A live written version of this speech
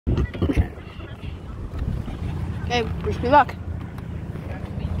Okay, wish me luck.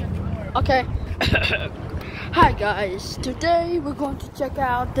 Okay. Hi guys, today we're going to check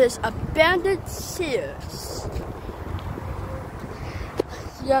out this abandoned Sears.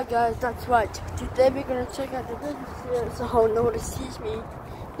 Yeah guys, that's right. Today we're going to check out the abandoned Sears. Oh, nobody sees me.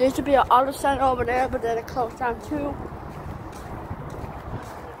 There used to be an auto center over there, but then it closed down too.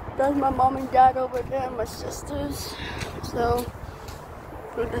 There's my mom and dad over there, and my sisters. So,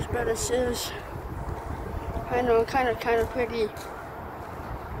 look this better Sears. I know, kind of pretty.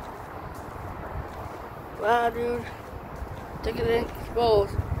 Wow, dude. They're gonna expose.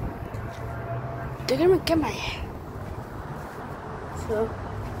 They're gonna get my hair. So,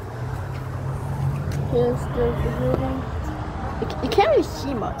 here's the building. You can't really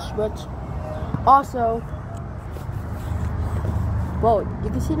see much, but also, whoa, you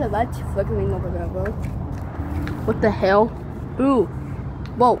can see the lights flickering over there, bro. What the hell? Ooh,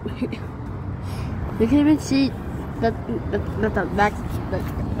 whoa. You can even see that back.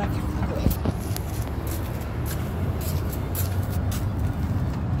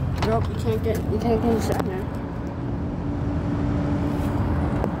 Nope, you can't get inside now.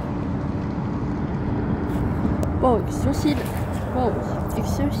 Whoa, you can still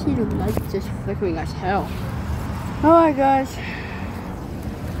see the lights just flickering as hell. Alright guys.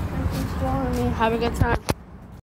 Thanks for following me. Have a good time.